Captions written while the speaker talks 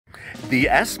The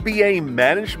SBA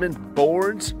Management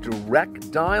Board's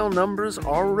direct dial numbers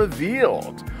are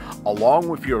revealed, along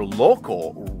with your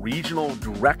local regional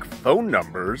direct phone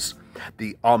numbers.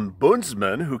 The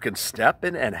ombudsman who can step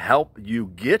in and help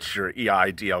you get your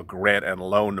EIDL grant and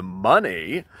loan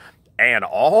money, and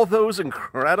all those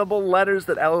incredible letters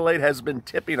that LALATE has been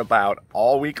tipping about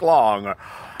all week long,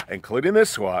 including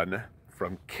this one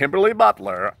from Kimberly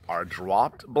Butler, are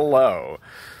dropped below.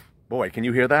 Boy, can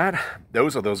you hear that?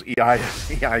 Those are those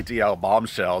EIDL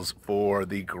bombshells for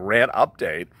the grant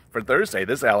update for Thursday.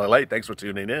 This is LALATE. Thanks for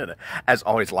tuning in. As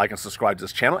always, like and subscribe to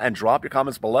this channel and drop your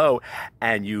comments below.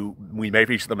 And we may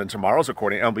feature them in tomorrow's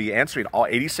recording. And I'll be answering all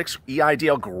 86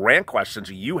 EIDL grant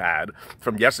questions you had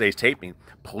from yesterday's taping.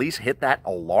 Please hit that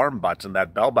alarm button,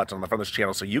 that bell button on the front of this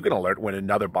channel so you can alert when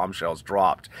another bombshell is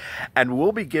dropped. And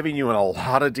we'll be giving you a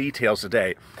lot of details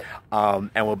today.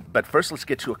 But first, let's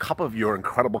get to a couple of your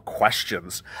incredible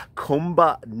questions.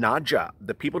 Kumba Naja.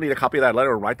 The people need a copy of that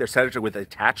letter and write their senator with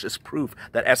attached as proof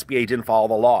that SBA didn't follow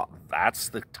the law. That's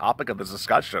the topic of this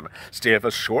discussion. Stay with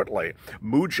us shortly.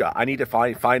 Muja, I need to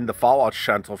find the fallout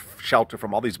shelter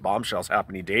from all these bombshells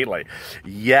happening daily.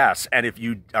 Yes, and if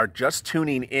you are just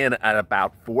tuning in at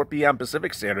about 4 p.m.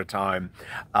 Pacific Standard Time,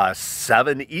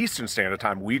 7 Eastern Standard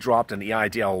Time, we dropped an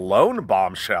EIDL loan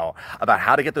bombshell about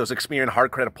how to get those Experian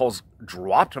hard credit pulls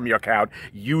dropped from your account,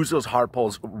 use those hard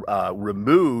pulls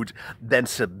removed, then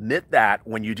submit that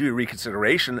when you do your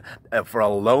reconsideration for a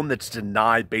loan that's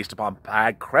denied based upon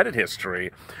bad credit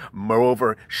history.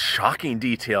 Moreover, shocking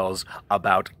details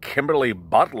about Kimberly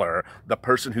Butler, the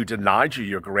person who denied you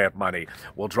your grant money.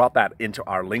 We'll drop that into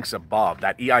our links above.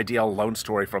 That EIDL loan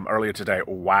story from earlier today.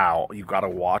 Wow, you got to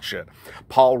watch it.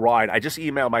 Paul Ryan, I just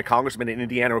emailed my congressman in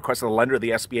Indiana requesting the lender of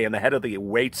the SBA and the head of the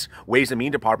Ways and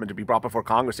Means Department to be brought before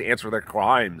Congress to answer their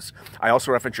crimes. I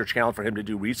also reference your channel for him to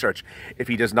do research if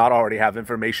he does not already have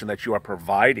information that you are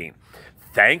providing.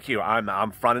 Thank you.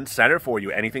 I'm front and center for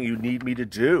you. Anything you need me to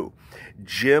do.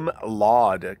 Jim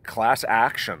Laud, class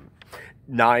action.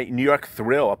 New York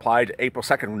Thrill applied April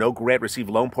 2nd. No grant received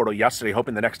loan portal yesterday.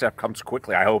 Hoping the next step comes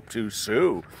quickly. I hope to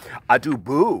sue.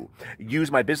 Adubu.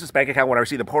 Use my business bank account when I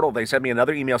received the portal. They sent me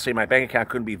another email saying my bank account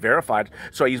couldn't be verified.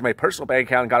 So I used my personal bank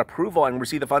account and got approval and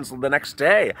received the funds the next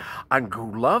day. I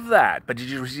love that. But did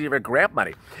you receive your grant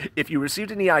money? If you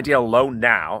received an EIDL loan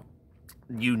now,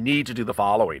 you need to do the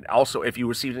following. Also, if you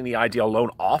received an EIDL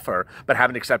loan offer but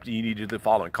haven't accepted, you need to do the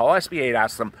following. Call SBA and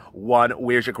ask them, 1,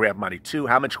 where's your grant money? 2,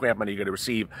 how much grant money are you going to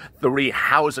receive? 3,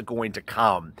 how is it going to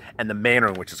come? And the manner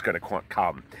in which it's going to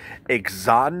come.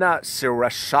 Exana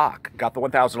Sirashak got the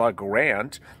 $1,000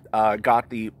 grant, got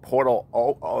the portal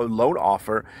loan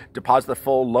offer, deposit the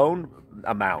full loan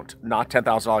amount, not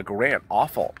 $10,000 grant.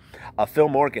 Awful. Phil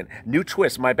Morgan, new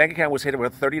twist. My bank account was hit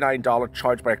with a $39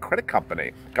 charge by a credit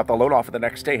company. Got the loan offer the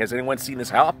next day. Has anyone seen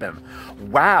this happen?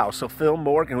 Wow. So Phil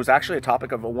Morgan, who's actually a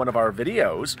topic of one of our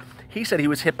videos, he said he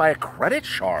was hit by a credit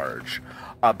charge,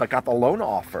 but got the loan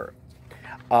offer.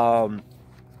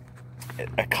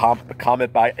 A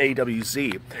comment by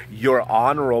AWZ. Your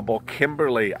Honorable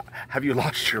Kimberly, have you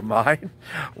lost your mind?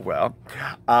 Well,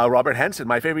 Robert Henson,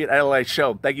 my favorite LA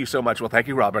show. Thank you so much. Well, thank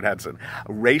you, Robert Henson.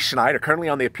 Ray Schneider, currently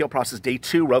on the appeal process, day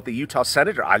 2, wrote the Utah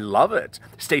senator. I love it.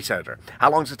 State senator. How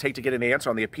long does it take to get an answer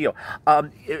on the appeal?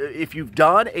 If you've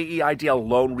done a EIDL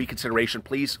loan reconsideration,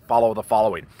 please follow the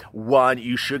following. 1,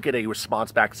 you should get a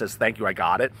response back that says, thank you, I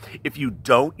got it. If you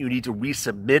don't, you need to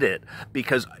resubmit it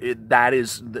because that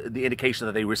is the indication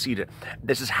that they received it.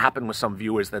 This has happened with some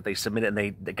viewers that they submit it and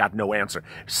they got no answer.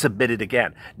 Submit it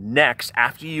again. Next,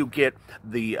 after you get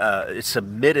the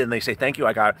submitted and they say, thank you,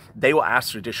 I got it, they will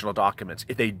ask for additional documents.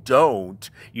 If they don't,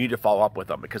 you need to follow up with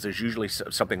them because there's usually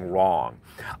something wrong.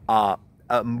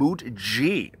 Moot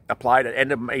G applied at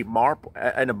end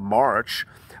of March.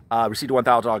 Received a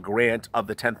 $1,000 grant of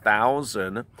the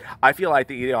 $10,000. I feel like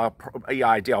the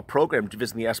EIDL program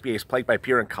division the SBA is plagued by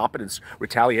pure incompetence,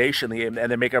 retaliation, and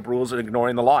they make up rules and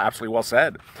ignoring the law. Absolutely well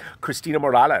said. Christina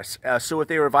Morales. So if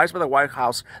they were advised by the White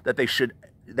House that they should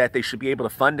be able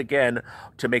to fund again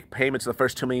to make payments to the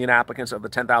first 2 million applicants of the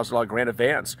 $10,000 grant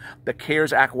advance. The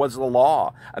CARES Act was the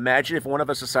law. Imagine if one of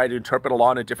us decided to interpret a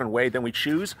law in a different way than we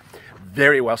choose.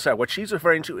 Very well said. What she's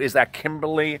referring to is that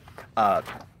Kimberly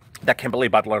that Kimberly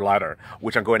Butler letter,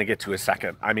 which I'm going to get to in a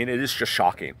second. I mean, it is just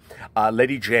shocking.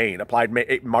 Lady Jane applied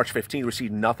March 15,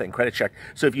 received nothing, credit check.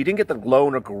 So if you didn't get the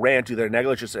loan or grant due to their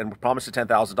negligence and promised a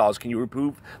 $10,000, can you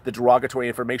remove the derogatory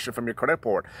information from your credit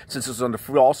report since it's under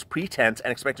false pretense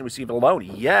and expecting to receive a loan?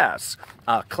 Yes.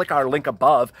 Click our link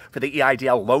above for the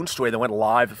EIDL loan story that went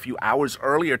live a few hours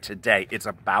earlier today. It's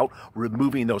about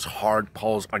removing those hard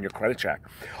pulls on your credit check.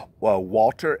 Well,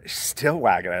 Walter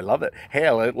Stillwagon, I love it. Hey,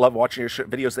 I love watching your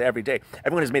videos there every day.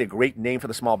 Everyone has made a great name for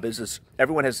the small business.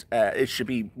 Everyone has, it should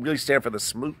be really stand for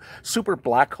the super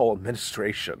black hole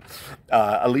administration.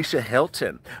 Alicia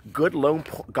Hilton, got loan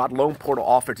portal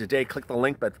offer today. Click the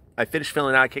link, but I finished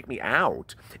filling out, it kicked me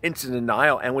out. Instant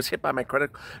denial and was hit by my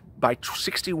credit by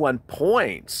 61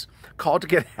 points. Called to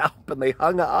get help and they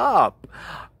hung up.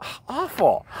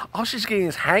 Awful. All she's getting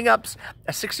is hang-ups,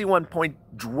 a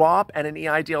 61-point drop, and an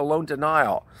EIDL loan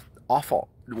denial. Awful.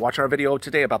 Watch our video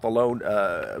today about the loan,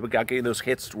 about getting those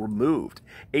hits removed.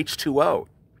 H2O.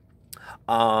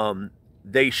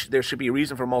 There should be a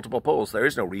reason for multiple pulls. There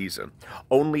is no reason.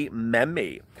 Only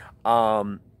Memi.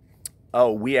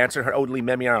 Oh, we answered her only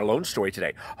Memi on our loan story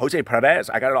today. Jose Perez,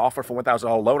 I got an offer for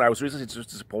 $1,000 loan. I was really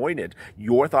disappointed.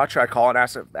 Your thoughts, should I call and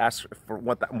ask for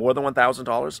more than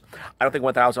 $1,000? I don't think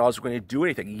 $1,000 is going to do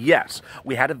anything. Yes,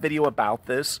 we had a video about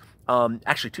this.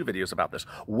 Actually, 2 videos about this.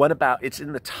 One about, it's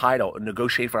in the title,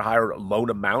 Negotiate for a Higher Loan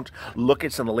Amount. Look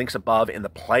at some of the links above in the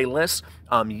playlist.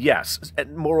 Yes.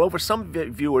 And moreover, some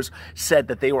viewers said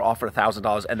that they were offered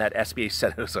 $1,000 and that SBA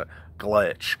said it was a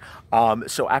glitch.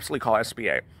 So absolutely call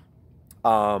SBA.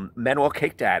 Manuel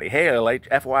Cake Daddy. Hey,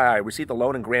 FYI, I received the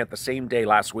loan and grant the same day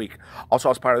last week. Also,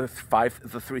 I was part of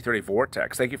the 330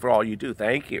 Vortex. Thank you for all you do.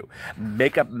 Thank you.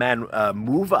 Makeup Man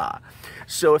Mova.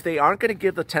 So if they aren't going to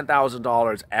give the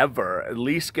 $10,000 ever, at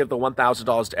least give the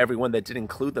 $1,000 to everyone that did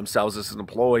include themselves as an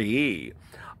employee.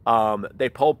 They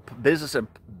pull business and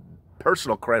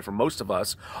personal credit for most of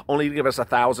us, only to give us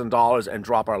 $1,000 and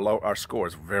drop our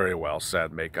scores. Very well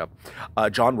said, Makeup.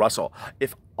 John Russell.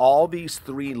 If all these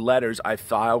 3 letters I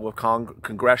filed with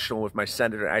congressional with my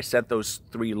senator, I sent those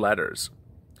 3 letters.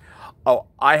 Oh,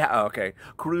 okay.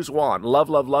 Cruz Juan, love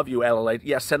you, LALATE.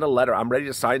 Yes, send a letter. I'm ready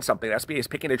to sign something. SBA is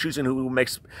picking and choosing who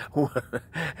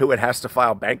it has to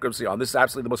file bankruptcy on. This is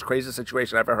absolutely the most crazy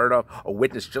situation I've ever heard of. A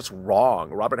witness just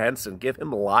wrong. Robert Henson, give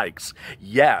him likes.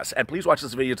 Yes, and please watch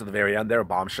this video to the very end. There are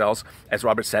bombshells, as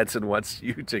Robert Henson wants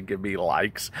you to give me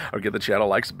likes or give the channel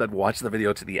likes, but watch the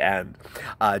video to the end.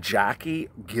 Jackie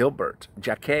Gilbert.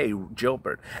 Hey,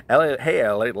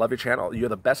 LALATE, love your channel. You're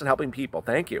the best in helping people.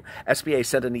 Thank you. SBA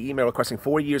sent an email requesting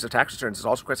 4 years of tax returns. Is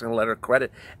also requesting a letter of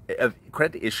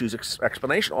credit issues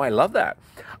explanation. Oh, I love that.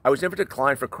 I was never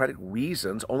declined for credit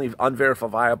reasons, only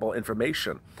unverifiable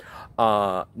information.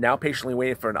 Now patiently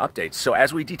waiting for an update. So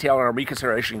as we detail in our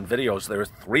reconsideration videos, there are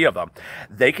 3 of them.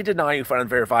 They can deny you for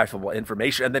unverifiable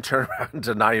information and then turn around and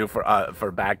deny you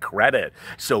for bad credit.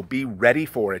 So be ready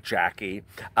for it, Jackie.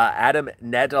 Adam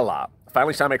Nedela.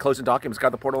 Finally signed my closing documents,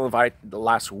 got the portal invite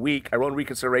last week. I wrote a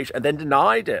reconsideration and then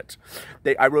denied it.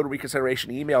 I wrote a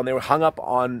reconsideration email and they were hung up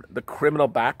on the criminal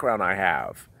background I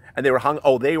have. And they were hung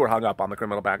up on the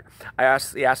criminal background.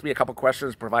 They asked me a couple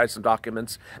questions, provided some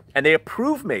documents, and they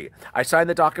approved me. I signed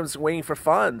the documents waiting for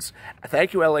funds.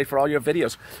 Thank you, LA, for all your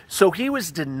videos. So he was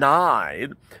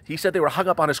denied. He said they were hung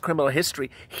up on his criminal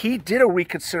history. He did a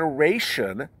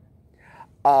reconsideration,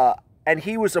 and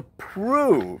he was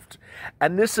approved.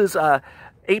 And this is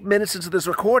 8 minutes into this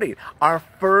recording. Our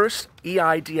first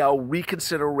EIDL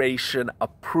reconsideration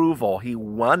approval. He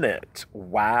won it.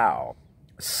 Wow.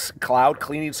 Cloud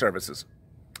cleaning services.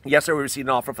 Yes, sir, we received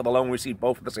an offer for the loan. We received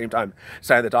both at the same time.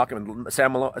 Signed the document.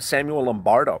 Samuel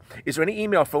Lombardo. Is there any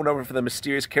email phone number for the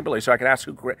mysterious Kimberly so I can ask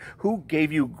who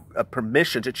gave you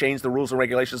permission to change the rules and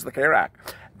regulations of the CARE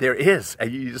Act? There is,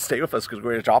 and you need to stay with us because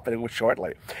we're going to drop it in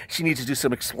shortly. She needs to do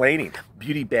some explaining.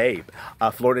 Beauty Babe.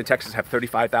 Florida and Texas have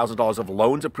 $35,000 of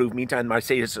loans approved. Meantime, my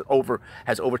state has over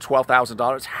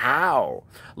 $12,000. How?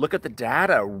 Look at the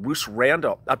data. Roos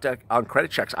Randall, update on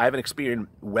credit checks. I have an Experian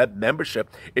web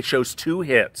membership. It shows 2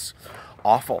 hits.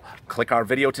 Awful. Click our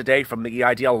video today from the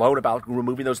EIDL loan about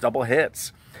removing those double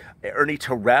hits. Ernie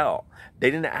Terrell.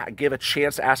 They didn't give a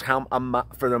chance to ask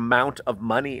for the amount of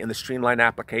money in the streamlined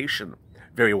application.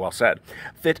 Very well said.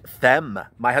 Fit Femme.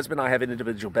 My husband and I have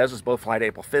individual business, both flight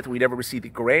April 5th. We never received the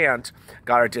grant.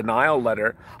 Got our denial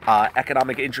letter.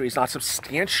 Economic injury is not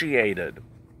substantiated.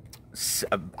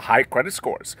 High credit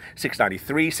scores.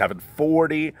 693,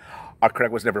 740. Our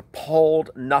credit was never pulled.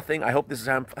 Nothing. I hope this is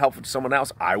helpful to someone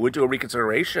else. I would do a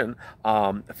reconsideration.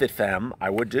 Fit Femme. I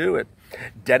would do it.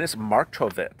 Dennis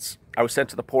Markovitz. I was sent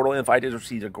to the portal, invited to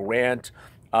receive a grant.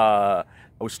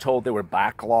 I was told they were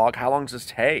backlog. How long does this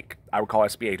take? I would call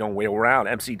SBA. Don't wait around.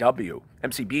 MCW,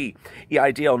 MCB,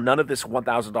 EIDL, none of this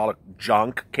 $1,000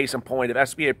 junk. Case in point, if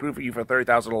SBA approved you for a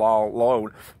 $30,000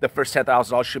 loan, the first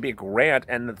 $10,000 should be a grant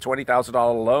and the $20,000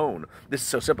 loan. This is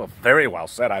so simple. Very well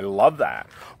said. I love that.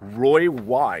 Roy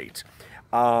White.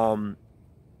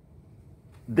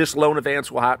 This loan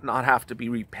advance will not have to be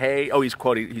repaid. Oh, he's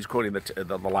quoting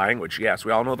the language. Yes,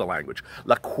 we all know the language.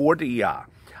 La Cordia.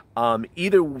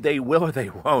 Either they will or they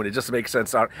won't. It doesn't make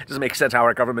sense. It doesn't make sense how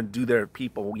our government do their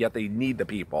people, yet they need the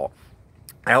people.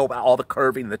 I hope all the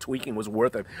curving, the tweaking was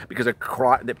worth it, because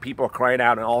that people are crying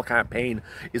out and all kind of pain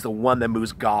is the one that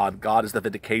moves God. God is the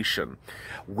vindication.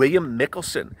 William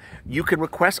Mickelson, you can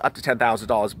request up to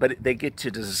 $10,000, but they get to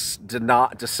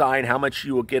decide how much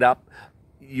you will get up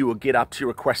to your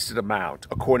requested amount,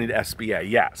 according to SBA.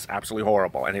 Yes, absolutely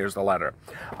horrible. And here's the letter.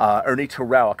 Ernie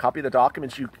Terrell, a copy of the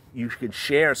documents you can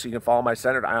share so you can follow my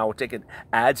senator. I will take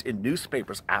ads in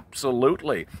newspapers.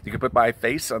 Absolutely. You can put my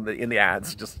face in the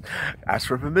ads. Just ask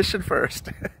for permission first.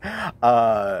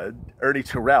 Ernie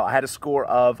Terrell, I had a score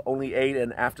of only 8,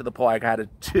 and after the poll, I got a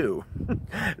 2.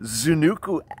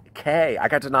 Zunuku K, I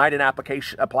got denied an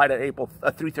application, applied at April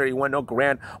 3/31, no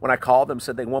grant. When I called them,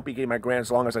 said they won't be getting my grant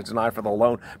as long as I deny for the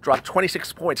loan. Dropped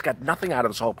 26 points, got nothing out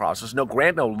of this whole process. No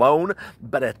grant, no loan,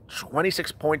 but a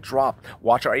 26-point drop.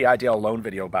 Watch our EIDL loan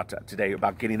video today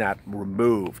about getting that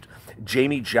removed.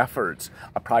 Jamie Jeffords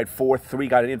applied 4/3,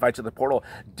 got an invite to the portal,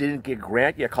 didn't get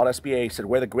grant yet, called SBA, said,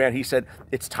 where the grant? He said,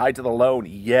 it's tied to the loan.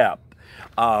 Yep.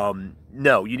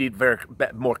 No, you need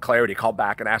more clarity. Call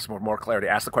back and ask for more clarity.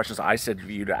 Ask the questions I said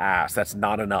for you to ask. That's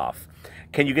not enough.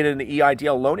 Can you get an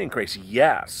EIDL loan increase?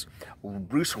 Yes.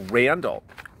 Bruce Randall,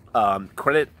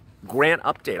 credit grant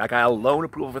update. I got a loan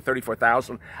approval for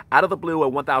 $34,000. Out of the blue,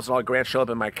 a $1,000 grant showed up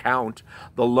in my account.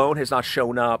 The loan has not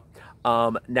shown up.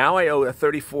 Now I owe a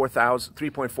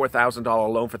 $3.4 thousand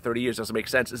loan for 30 years. Doesn't make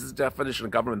sense. This is the definition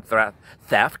of government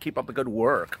theft. Keep up the good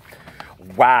work.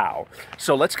 Wow.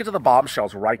 So let's get to the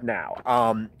bombshells right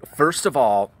now. First of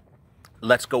all,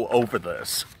 let's go over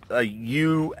this.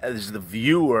 You, as the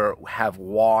viewer, have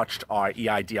watched our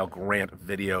EIDL grant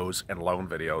videos and loan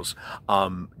videos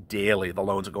daily. The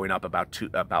loans are going up about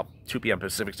 2 p.m.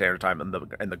 Pacific Standard Time,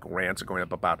 and the grants are going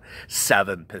up about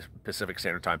 7 Pacific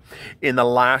Standard Time. In the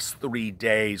last 3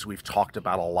 days, we've talked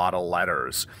about a lot of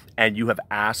letters, and you have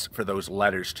asked for those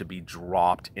letters to be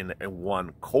dropped in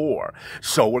one core.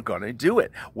 So we're going to do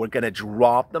it. We're going to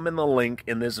drop them in the link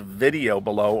in this video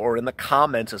below or in the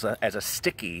comments as a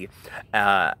sticky.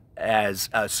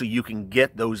 So you can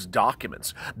get those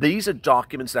documents. These are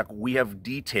documents that we have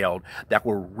detailed that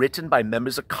were written by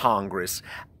members of Congress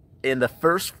in the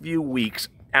first few weeks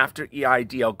after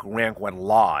EIDL grant went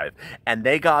live, and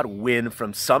they got wind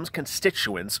from some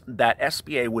constituents that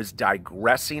SBA was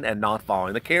digressing and not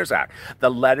following the CARES Act. The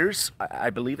letters, I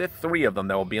believe there are 3 of them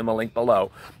that will be in the link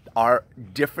below, are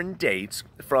different dates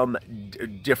from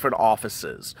different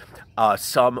offices.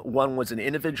 One was an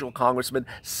individual congressman.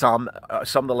 Some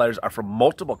of the letters are from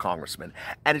multiple congressmen,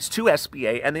 and it's to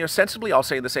SBA, and they are sensibly all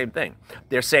saying the same thing.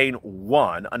 They're saying,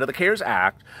 1, under the CARES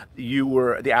Act,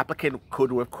 the applicant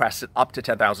could request it up to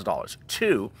 $10,000.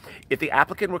 2, if the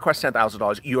applicant requests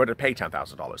 $10,000, you are to pay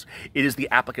 $10,000. It is the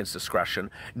applicant's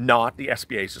discretion, not the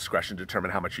SBA's discretion, to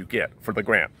determine how much you get for the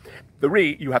grant.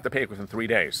 3, you have to pay it within 3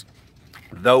 days.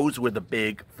 Those were the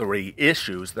big 3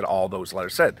 issues that all those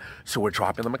letters said. So we're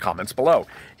dropping them in the comments below.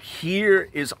 Here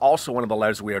is also one of the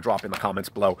letters we are dropping in the comments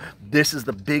below. This is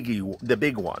the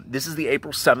big one. This is the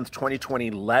April 7th,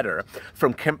 2020 letter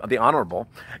from the Honorable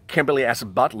Kimberly S.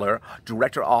 Butler,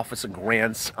 Director Office of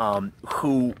Grants,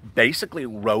 who basically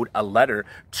wrote a letter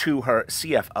to her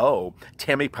CFO,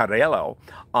 Tammy Parello,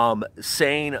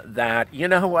 saying that, you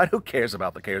know what, who cares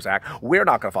about the CARES Act? We're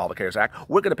not going to follow the CARES Act.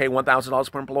 We're going to pay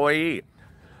 $1,000 per employee.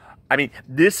 I mean,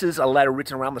 this is a letter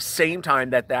written around the same time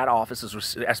that office,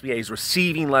 SBA, is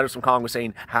receiving letters from Congress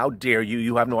saying, how dare you?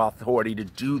 You have no authority to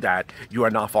do that. You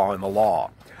are not following the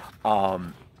law.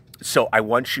 So I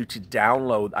want you to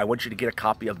get a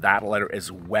copy of that letter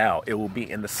as well. It will be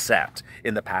in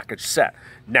the package set.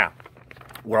 Now,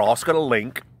 we're also going to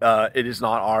link. It is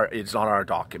not our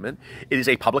document. It is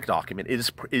a public document. It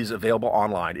is available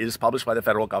online. It is published by the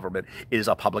federal government. It is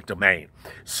a public domain.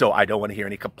 So I don't want to hear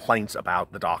any complaints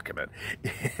about the document.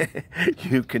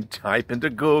 You can type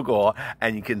into Google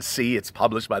and you can see it's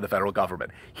published by the federal government.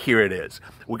 Here it is.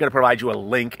 We're going to provide you a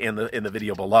link in the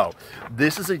video below.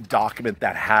 This is a document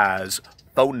that has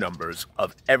phone numbers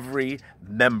of every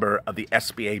member of the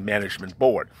SBA management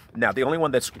board. Now, the only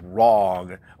one that's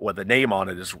wrong, or the name on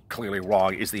it is clearly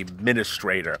wrong, is the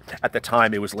administrator. At the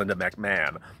time, it was Linda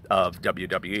McMahon of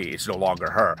WWE. It's no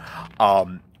longer her.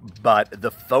 But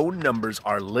the phone numbers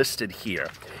are listed here.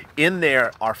 In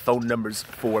there are phone numbers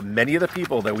for many of the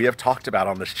people that we have talked about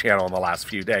on this channel in the last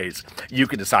few days. You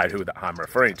can decide who I'm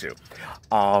referring to.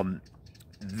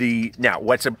 Now,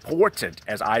 what's important,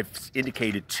 as I've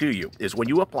indicated to you, is when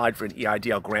you applied for an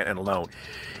EIDL grant and loan,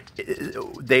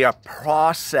 they are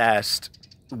processed.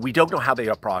 We don't know how they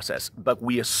are processed, but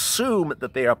we assume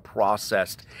that they are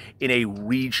processed in a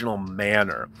regional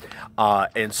manner.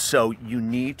 And so you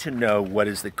need to know what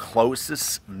is the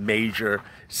closest major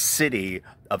city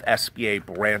of SBA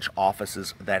branch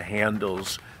offices that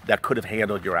could have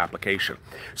handled your application.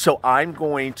 So I'm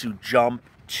going to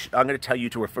tell you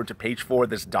to refer to page 4 of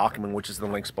this document, which is the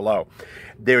links below.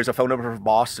 There's a phone number for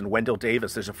Boston, Wendell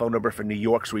Davis. There's a phone number for New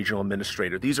York's regional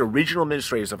administrator. These are regional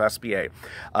administrators of SBA.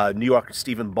 New York,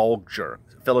 Stephen Bolger.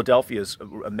 Philadelphia's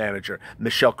manager,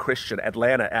 Michelle Christian.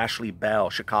 Atlanta, Ashley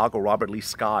Bell. Chicago, Robert Lee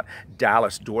Scott.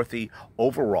 Dallas, Dorothy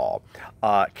Overall.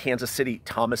 Kansas City,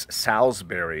 Thomas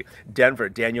Salisbury. Denver,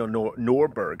 Daniel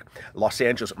Norberg. Los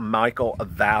Angeles, Michael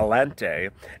Valente.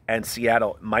 And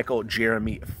Seattle, Michael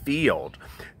Jeremy Field.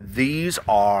 These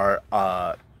are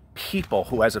people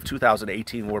who, as of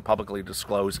 2018, were publicly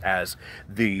disclosed as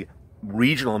the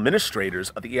regional administrators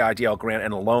of the EIDL grant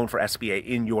and a loan for SBA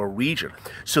in your region.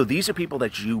 So these are people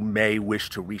that you may wish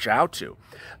to reach out to.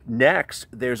 Next,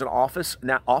 there's an Office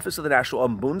of the National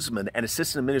Ombudsman and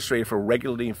Assistant Administrator for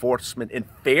Regulatory Enforcement and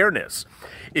Fairness.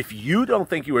 If you don't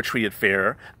think you were treated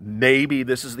fair, maybe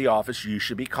this is the office you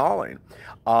should be calling.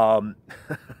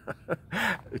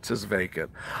 It says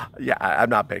vacant. Yeah, I'm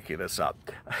not making this up.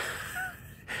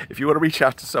 If you want to reach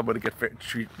out to someone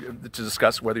to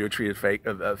discuss whether you're treated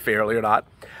fairly or not,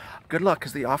 good luck,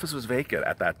 because the office was vacant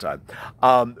at that time.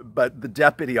 But the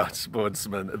deputy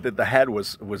ombudsman, the head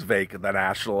was vacant. The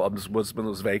national ombudsman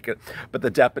was vacant, but the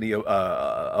deputy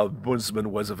ombudsman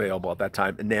was available at that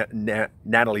time,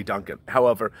 Natalie Duncan.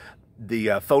 However,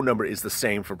 the phone number is the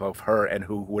same for both her and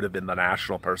who would have been the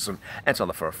national person, and it's on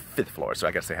the 5th floor, so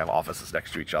I guess they have offices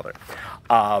next to each other.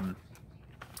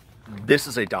 This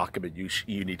is a document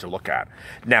you need to look at.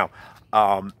 Now,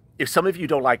 if some of you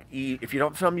don't like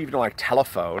some of you don't like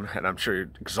telephone, and I'm sure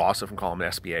you're exhausted from calling the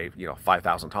SBA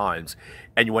 5,000 times,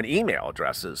 and you want email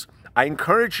addresses, I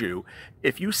encourage you,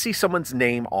 if you see someone's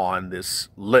name on this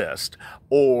list,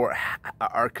 or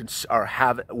want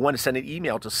to send an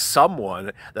email to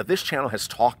someone that this channel has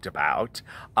talked about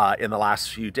in the last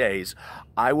few days,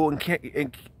 I will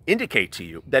indicate to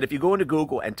you that if you go into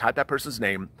Google and type that person's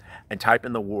name and type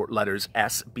in the letters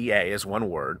SBA as one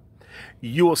word,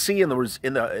 you will see in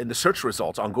the search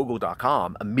results on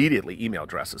Google.com immediately email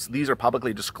addresses. These are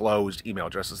publicly disclosed email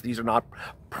addresses. These are not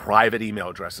private email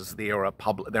addresses. They're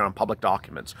on public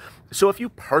documents. So if you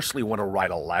personally want to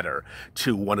write a letter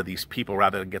to one of these people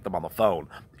rather than get them on the phone,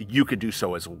 you could do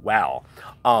so as well.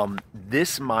 But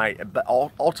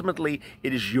ultimately,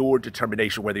 it is your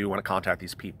determination whether you want to contact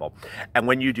these people. And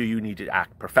when you do, you need to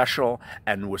act professional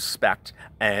and respect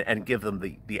and give them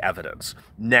the evidence.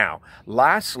 Now,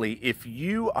 lastly, if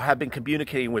you have been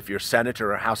communicating with your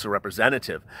senator or House of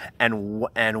Representative and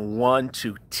want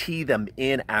to tee them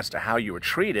in as to how you were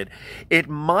treated, it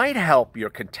might help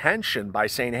your contention by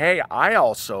saying, hey, I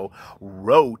also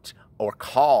wrote or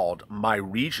called my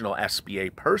regional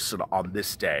SBA person on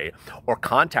this day, or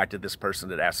contacted this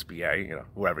person at SBA,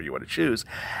 whoever you want to choose,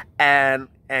 and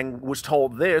was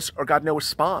told this or got no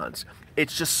response.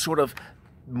 It's just sort of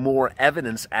more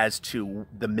evidence as to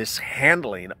the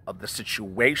mishandling of the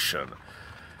situation.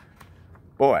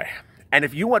 Boy. And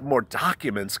if you want more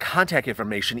documents, contact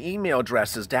information, email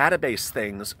addresses, database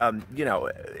things,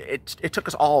 it took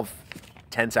us all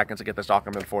 10 seconds to get this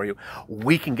document for you.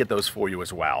 We can get those for you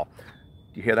as well.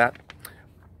 Do you hear that?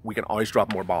 We can always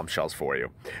drop more bombshells for you.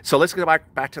 So let's get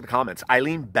back to the comments.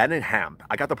 Eileen Benningham,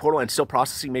 I got the portal and still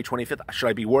processing May 25th. Should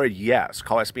I be worried? Yes.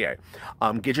 Call SBA.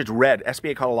 Gidget Red,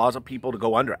 SBA called a lot of people to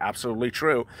go under. Absolutely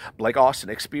true. Blake Austin,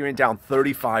 Experian down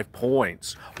 35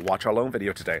 points. Watch our loan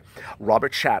video today.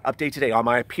 Robert Chat, update today. On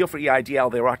my appeal for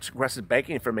EIDL, they requested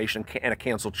banking information and a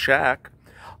canceled check.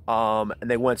 And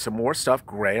they want some more stuff.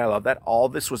 Great. I love that. All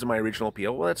this was in my original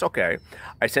appeal. Well, that's okay.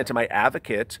 I sent to my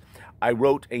advocate I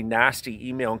wrote a nasty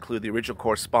email, include the original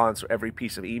correspondence for every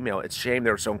piece of email. It's a shame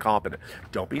they were so incompetent.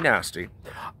 Don't be nasty.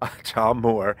 Tom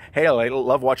Moore. Hey, I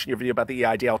love watching your video about the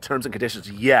EIDL terms and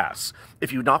conditions. Yes.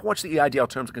 If you've not watched the EIDL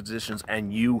terms and conditions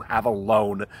and you have a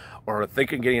loan or are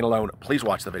thinking of getting a loan, please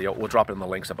watch the video. We'll drop it in the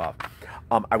links above.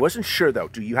 I wasn't sure, though.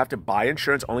 Do you have to buy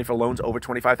insurance only for loans over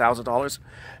 $25,000?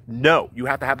 No. You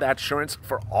have to have that insurance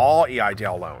for all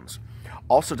EIDL loans.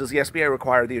 Also, does the SBA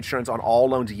require the insurance on all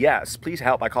loans? Yes. Please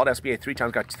help. I called SBA 3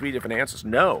 times, got 3 different answers.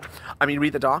 No. I mean,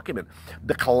 read the document.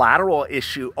 The collateral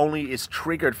issue only is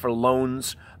triggered for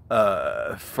loans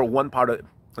for one part of...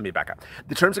 Let me back up.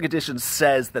 The terms and conditions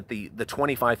says that the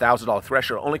 $25,000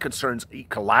 threshold only concerns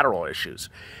collateral issues.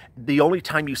 The only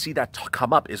time you see that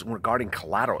come up is regarding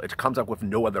collateral. It comes up with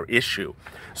no other issue.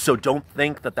 So don't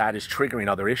think that that is triggering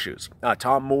other issues.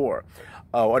 Tom Moore.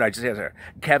 Oh, what did I just answer?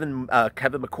 Kevin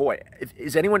McCoy.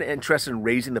 Is anyone interested in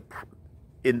raising the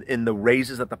in the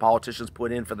raises that the politicians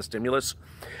put in for the stimulus?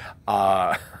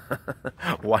 Watch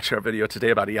our video today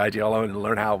about EIDL loan and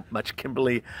learn how much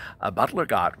Kimberly Butler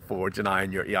got for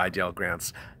denying your EIDL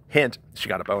grants. Hint, she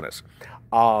got a bonus.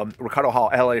 Ricardo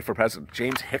Hall, LA for president.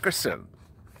 James Hickerson.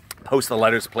 Post the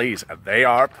letters, please. They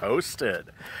are posted.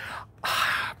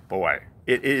 Boy,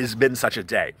 it has been such a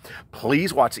day.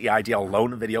 Please watch the EIDL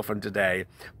loan video from today.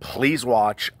 Please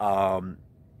watch...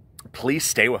 Please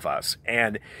stay with us.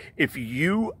 And if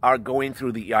you are going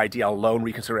through the EIDL loan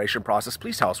reconsideration process,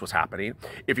 please tell us what's happening.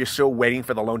 If you're still waiting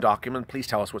for the loan document, please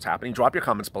tell us what's happening. Drop your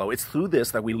comments below. It's through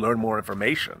this that we learn more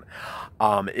information.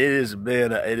 It has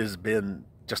been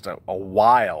just a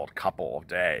wild couple of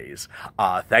days.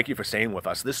 Thank you for staying with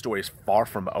us. This story is far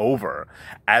from over.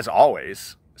 As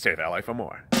always, stay with LA for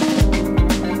more.